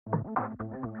Hello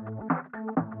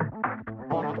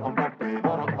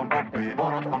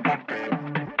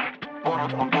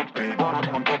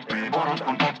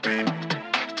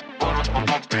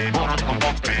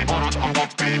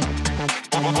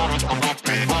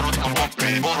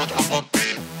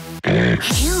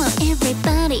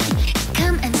everybody,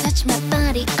 come and touch my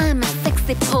body. I'm a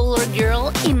sexy polar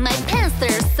girl, in my pants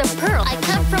there's a pearl. I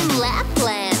come from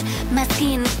Lappland, my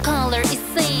skin color is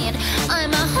sand.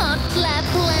 I'm a hot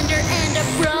Lapplander and a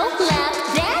pro lap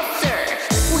dancer.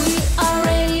 We are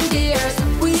reindeers,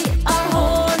 we are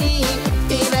horny.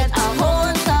 Even our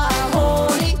horns are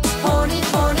horny, horny,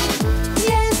 horny.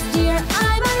 Yes dear,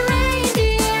 I'm a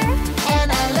reindeer.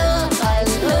 And I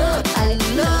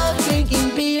love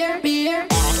drinking beer, beer.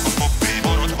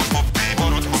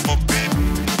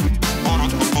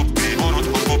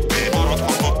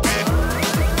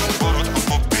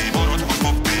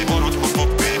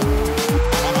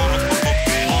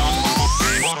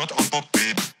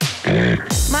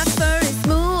 My fur is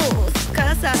smooth,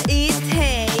 'cause I eat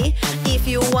hay. If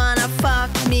you wanna fuck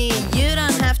me, you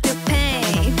don't have to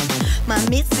pay. My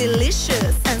meat's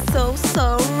delicious and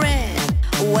so red.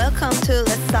 Welcome to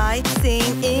the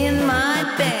sightseeing in my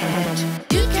bed.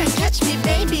 You can catch me,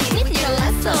 baby, with your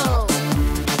lasso.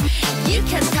 You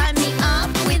can tie me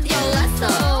up with your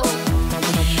lasso.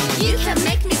 You can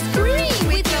make me scream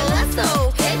with your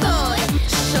lasso. Hey boy,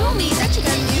 show me that you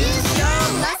can use your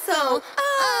lasso.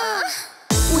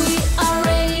 We are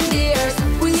reindeers,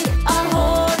 we are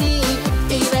horny.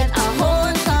 Even our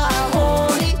horns are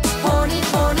horny, horny,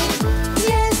 horny.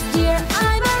 Yes dear,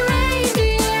 I'm a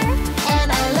reindeer.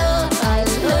 And I love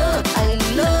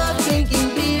drinking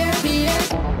beer, beer.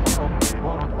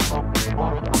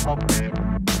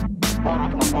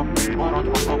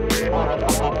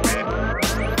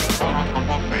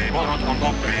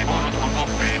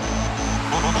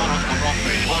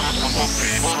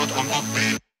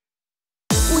 Erotic.